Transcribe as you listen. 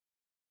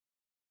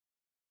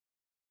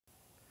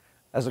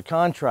As a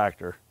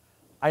contractor,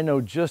 I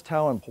know just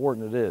how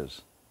important it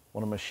is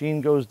when a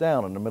machine goes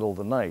down in the middle of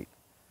the night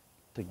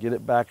to get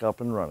it back up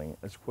and running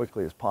as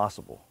quickly as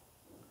possible.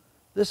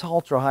 This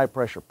ultra high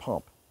pressure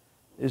pump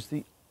is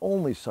the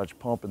only such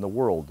pump in the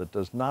world that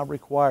does not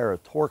require a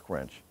torque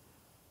wrench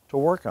to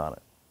work on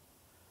it.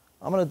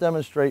 I'm going to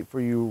demonstrate for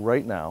you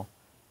right now,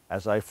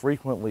 as I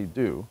frequently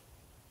do,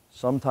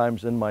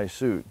 sometimes in my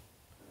suit,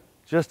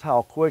 just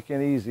how quick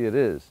and easy it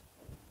is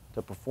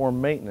to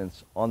perform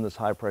maintenance on this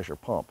high pressure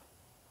pump.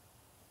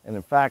 And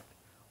in fact,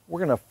 we're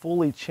going to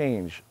fully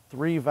change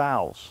 3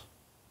 valves.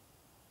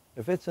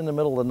 If it's in the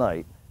middle of the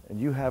night and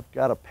you have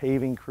got a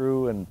paving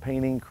crew and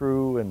painting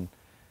crew and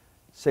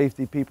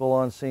safety people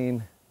on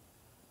scene,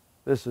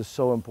 this is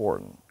so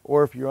important.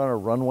 Or if you're on a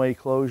runway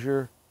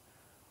closure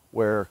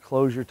where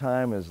closure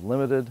time is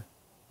limited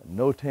and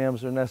no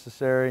TAMs are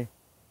necessary,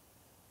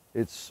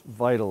 it's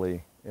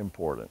vitally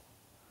important.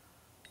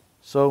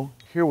 So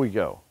here we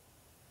go.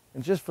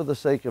 And just for the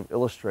sake of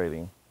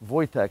illustrating,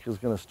 Wojtek is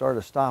going to start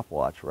a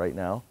stopwatch right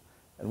now,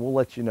 and we'll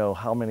let you know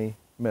how many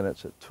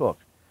minutes it took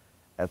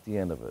at the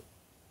end of it.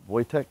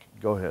 Wojtek,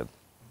 go ahead.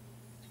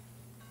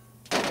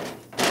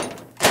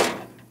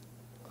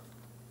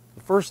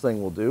 The first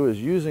thing we'll do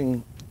is,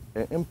 using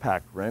an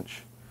impact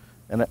wrench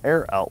and an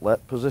air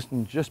outlet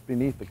positioned just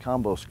beneath the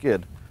combo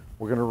skid,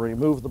 we're going to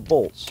remove the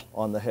bolts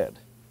on the head.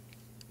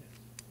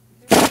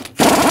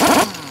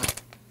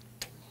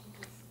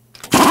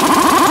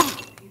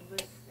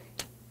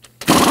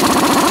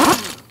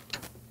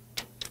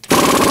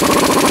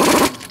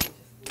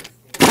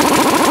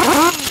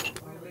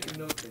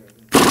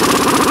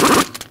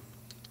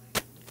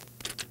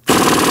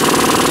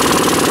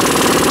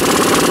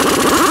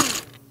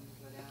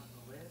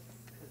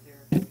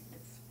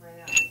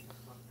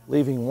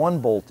 Leaving one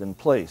bolt in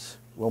place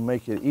will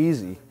make it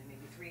easy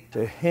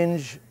to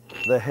hinge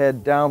the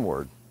head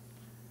downward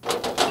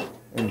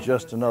in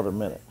just another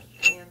minute.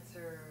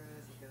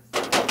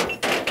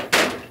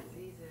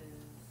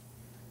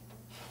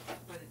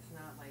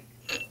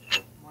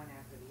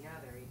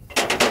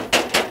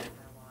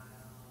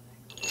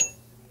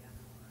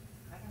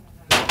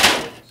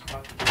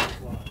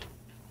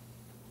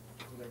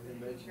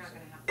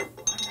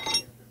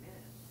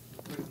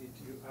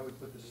 I would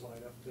put the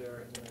slide up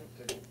there and then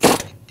I'd take it.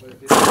 But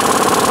if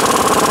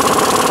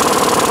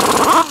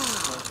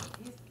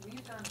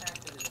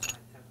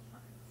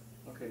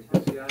okay,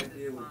 because the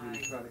idea would be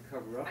to try to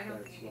cover up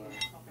that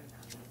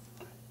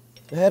slide.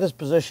 The head is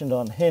positioned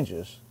on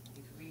hinges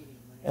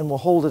and will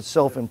hold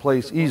itself in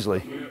place easily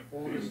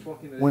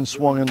when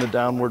swung in the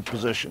downward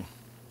position.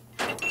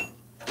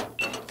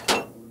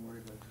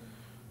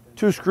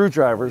 2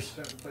 screwdrivers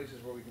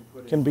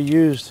can be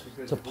used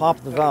to pop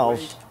the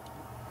valves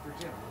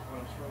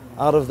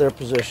out of their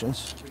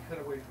positions. If we cut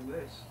away from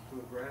this to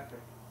a graphic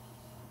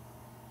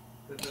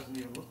that doesn't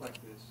even look like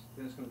this,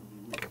 then it's going to be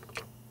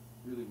weird,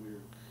 really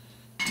weird.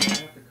 I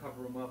have to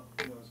cover them up,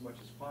 as much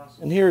as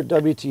possible. And here at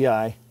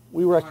WTI,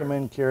 we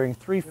recommend carrying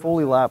 3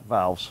 fully lapped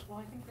valves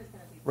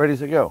ready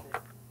to go.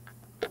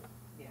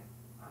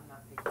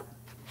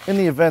 In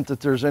the event that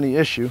there's any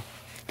issue,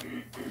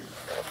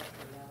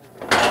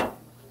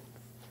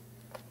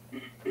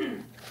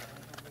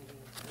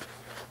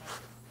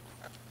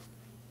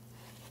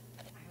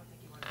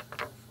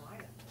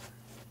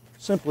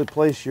 simply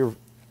place your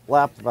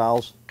lapped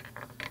valves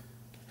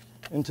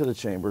into the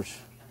chambers.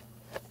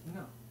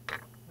 No.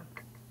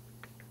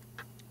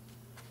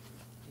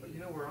 But you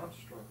know where I'm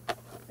struck?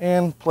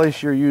 And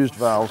place your used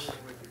valves With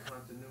the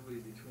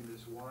continuity between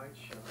this wide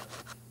shot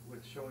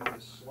with showing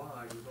this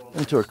slide with all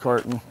into a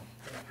carton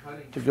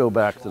to go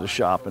back to the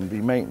shop and be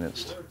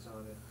maintained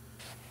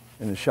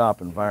in the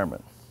shop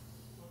environment.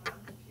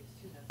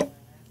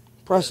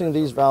 Pressing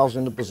these valves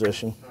into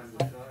position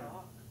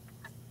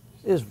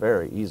is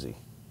very easy.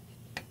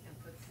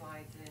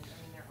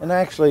 And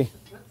actually,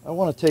 I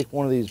want to take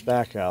one of these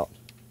back out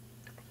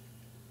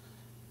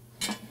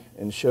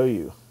and show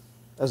you.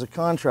 As a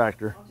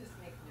contractor,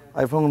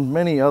 I've owned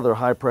many other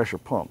high pressure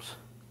pumps.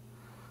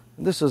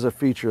 And this is a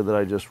feature that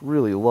I just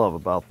really love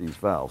about these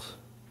valves,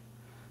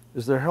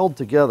 is they're held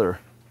together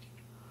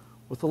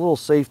with a little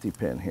safety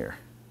pin here.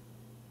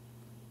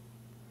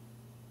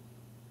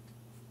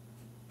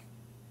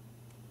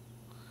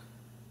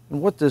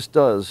 And what this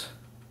does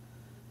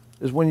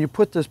is, when you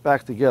put this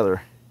back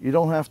together, you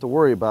don't have to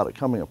worry about it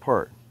coming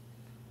apart.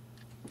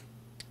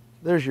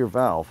 There's your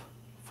valve,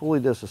 fully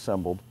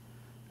disassembled,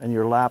 and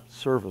your lapped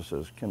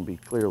surfaces can be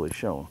clearly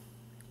shown.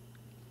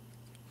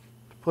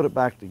 To put it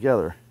back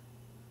together,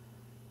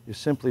 you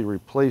simply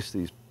replace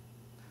these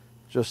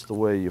just the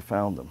way you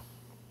found them.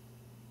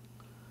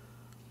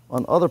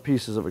 On other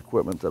pieces of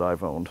equipment that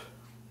I've owned,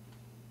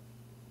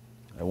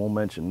 I won't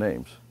mention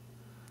names,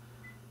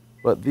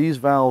 but these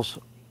valves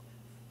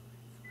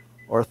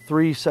are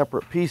 3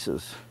 separate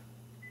pieces,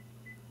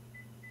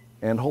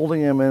 and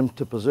holding them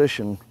into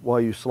position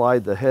while you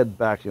slide the head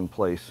back in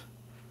place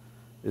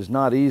is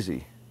not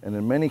easy. And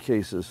in many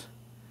cases,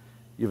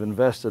 you've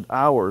invested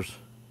hours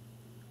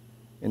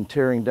in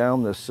tearing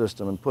down this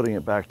system and putting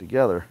it back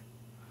together,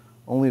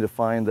 only to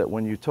find that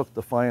when you took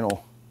the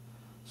final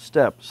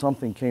step,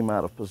 something came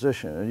out of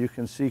position. And you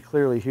can see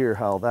clearly here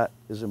how that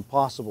is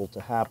impossible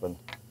to happen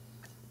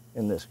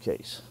in this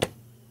case.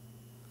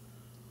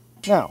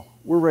 Now,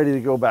 we're ready to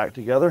go back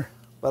together,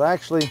 but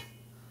actually,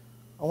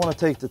 I want to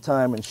take the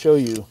time and show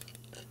you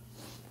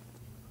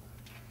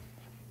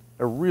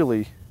a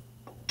really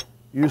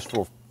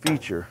useful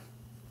feature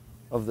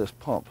of this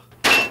pump.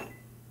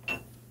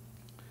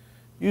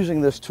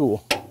 Using this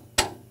tool,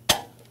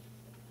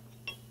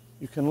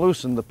 you can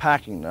loosen the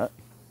packing nut,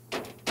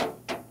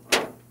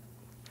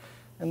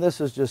 and this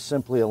is just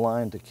simply a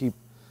line to keep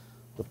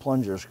the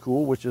plungers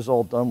cool, which is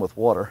all done with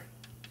water.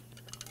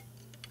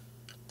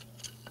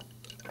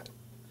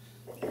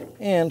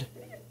 And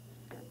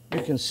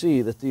you can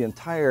see that the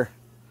entire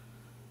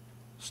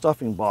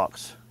stuffing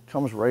box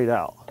comes right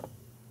out.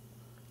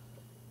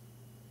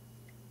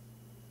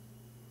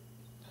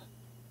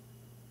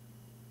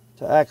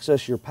 To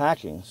access your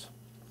packings,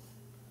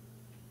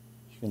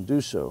 you can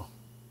do so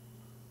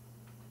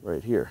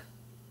right here.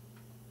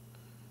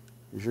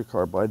 Here's your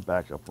carbide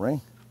backup ring,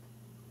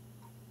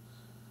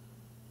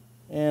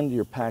 and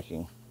your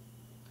packing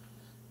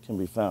can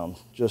be found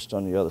just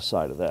on the other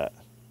side of that.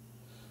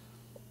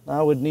 Now,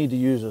 I would need to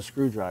use a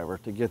screwdriver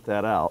to get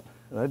that out,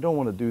 and I don't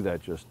want to do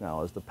that just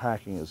now as the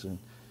packing is in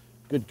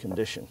good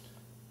condition.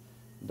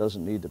 It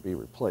doesn't need to be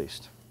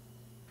replaced.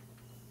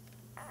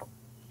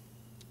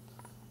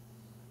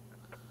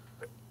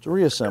 To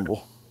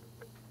reassemble,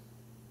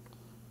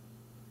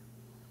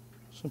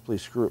 simply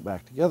screw it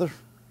back together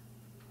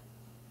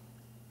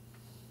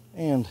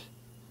and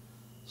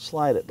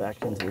slide it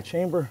back into the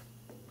chamber.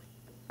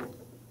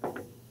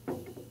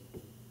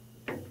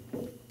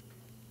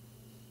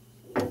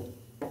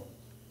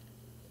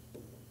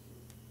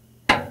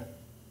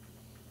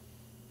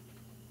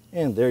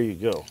 And there you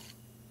go.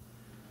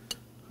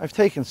 I've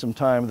taken some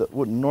time that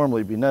wouldn't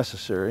normally be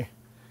necessary,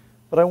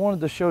 but I wanted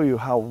to show you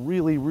how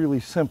really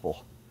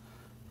simple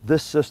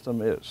this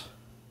system is.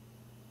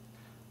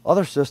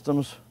 Other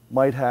systems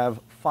might have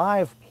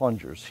 5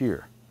 plungers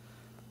here.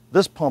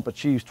 This pump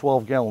achieves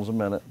 12 gallons a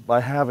minute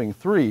by having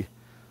 3,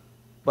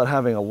 but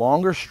having a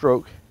longer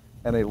stroke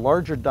and a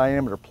larger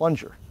diameter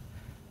plunger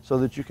so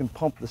that you can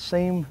pump the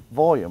same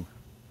volume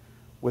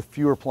with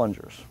fewer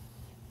plungers.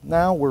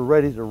 Now we're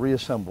ready to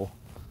reassemble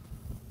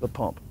the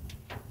pump.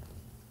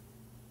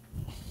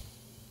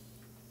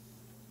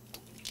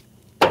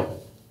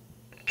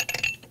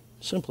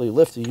 Simply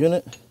lift the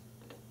unit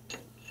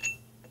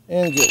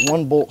and get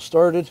one bolt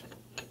started.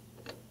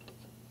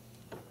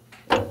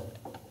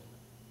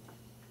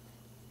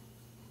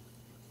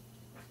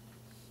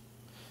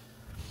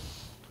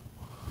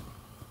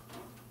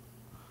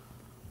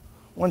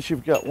 Once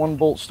you've got one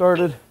bolt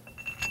started,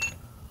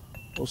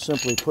 we'll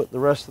simply put the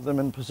rest of them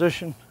in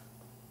position.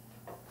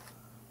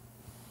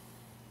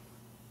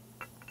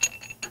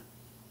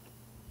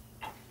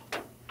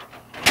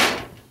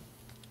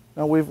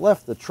 Now, we've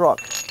left the truck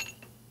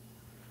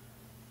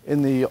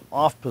in the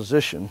off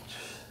position,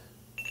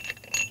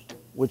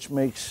 which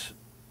makes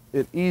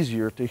it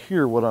easier to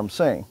hear what I'm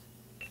saying.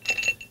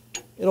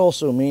 It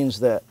also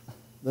means that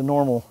the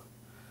normal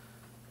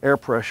air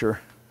pressure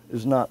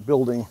is not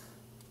building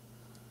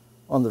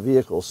on the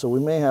vehicle, so we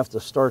may have to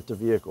start the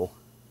vehicle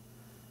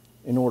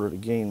in order to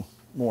gain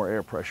more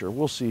air pressure.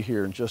 We'll see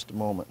here in just a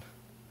moment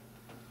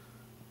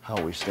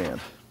how we stand.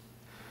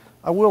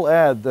 I will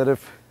add that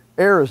if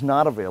air is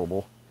not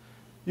available,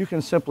 you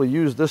can simply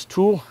use this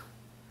tool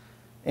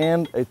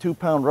and a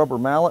 2-pound rubber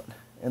mallet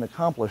and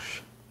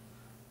accomplish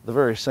the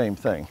very same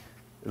thing.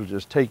 It'll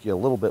just take you a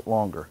little bit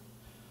longer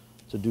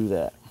to do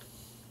that.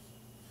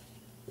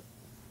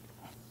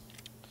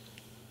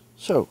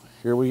 So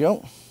here we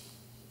go.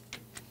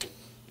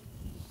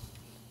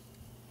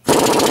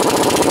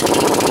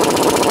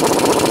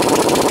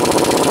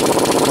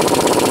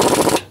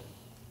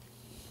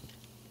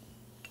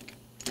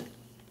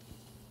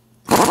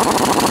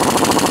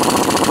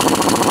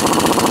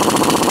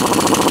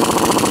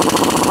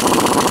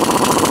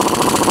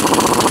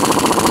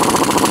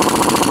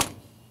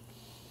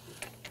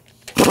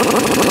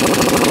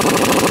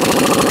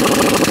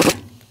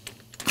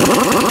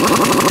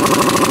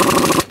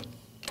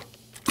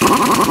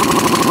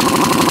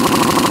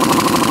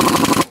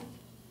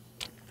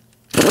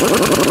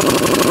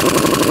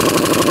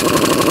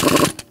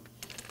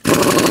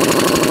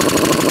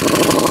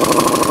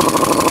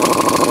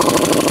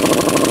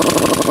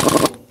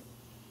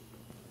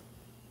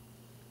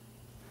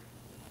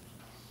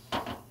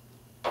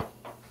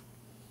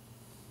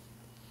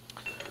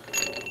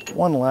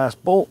 One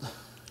last bolt.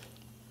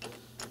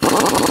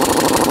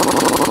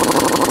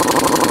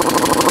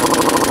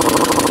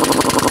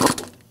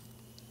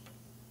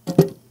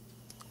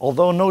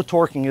 Although no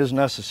torquing is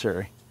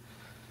necessary,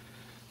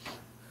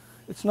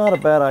 it's not a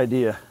bad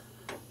idea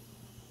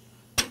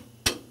to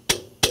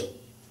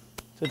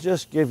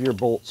just give your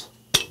bolts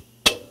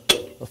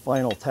a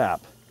final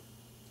tap.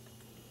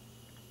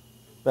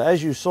 But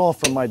as you saw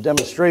from my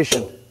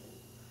demonstration,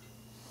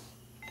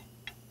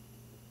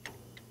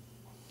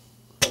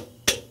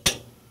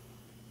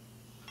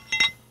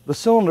 the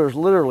cylinders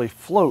literally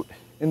float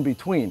in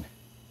between.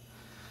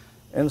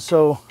 And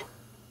so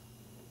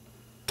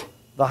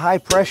the high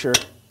pressure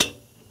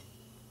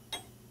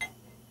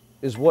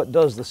is what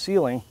does the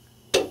sealing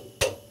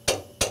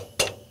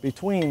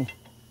between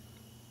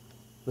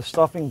the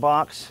stuffing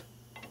box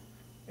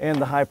and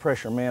the high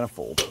pressure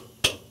manifold.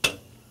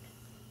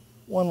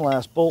 One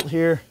last bolt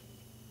here,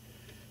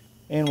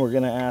 and we're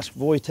going to ask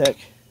Wojtek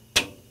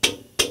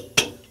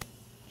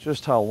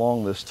just how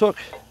long this took.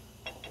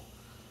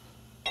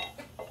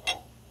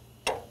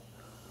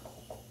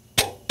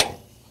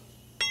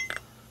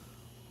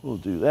 We'll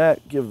do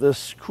that, give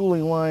this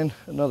cooling line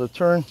another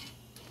turn,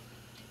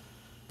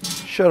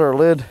 shut our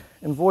lid,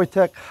 and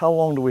Wojtek, how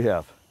long do we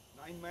have?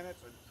 9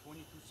 minutes and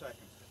 22 seconds.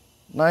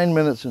 9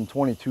 minutes and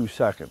 22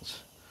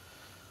 seconds.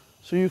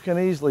 So you can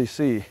easily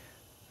see it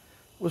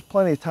was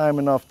plenty of time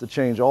enough to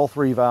change all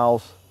 3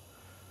 valves,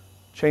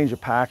 change a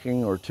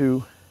packing or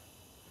 2,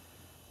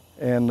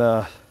 and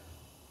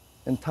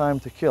time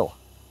to kill.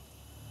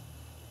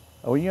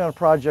 Now, when you have a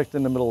project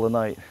in the middle of the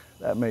night,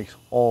 that makes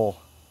all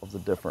of the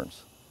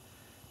difference.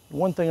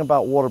 One thing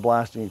about water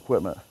blasting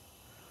equipment,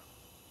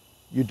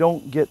 you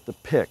don't get to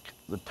pick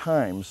the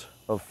times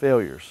of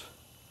failures,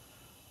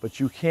 but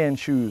you can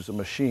choose a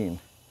machine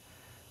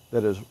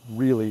that is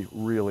really,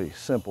 really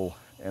simple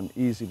and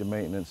easy to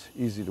maintenance,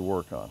 easy to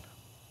work on.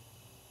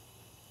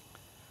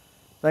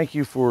 Thank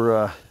you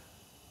for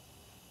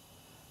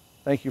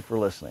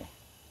listening.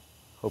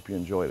 Hope you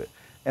enjoyed it.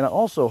 And I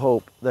also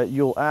hope that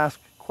you'll ask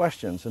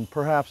questions and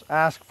perhaps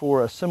ask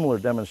for a similar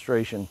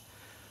demonstration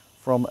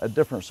from a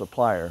different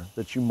supplier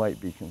that you might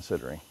be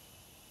considering.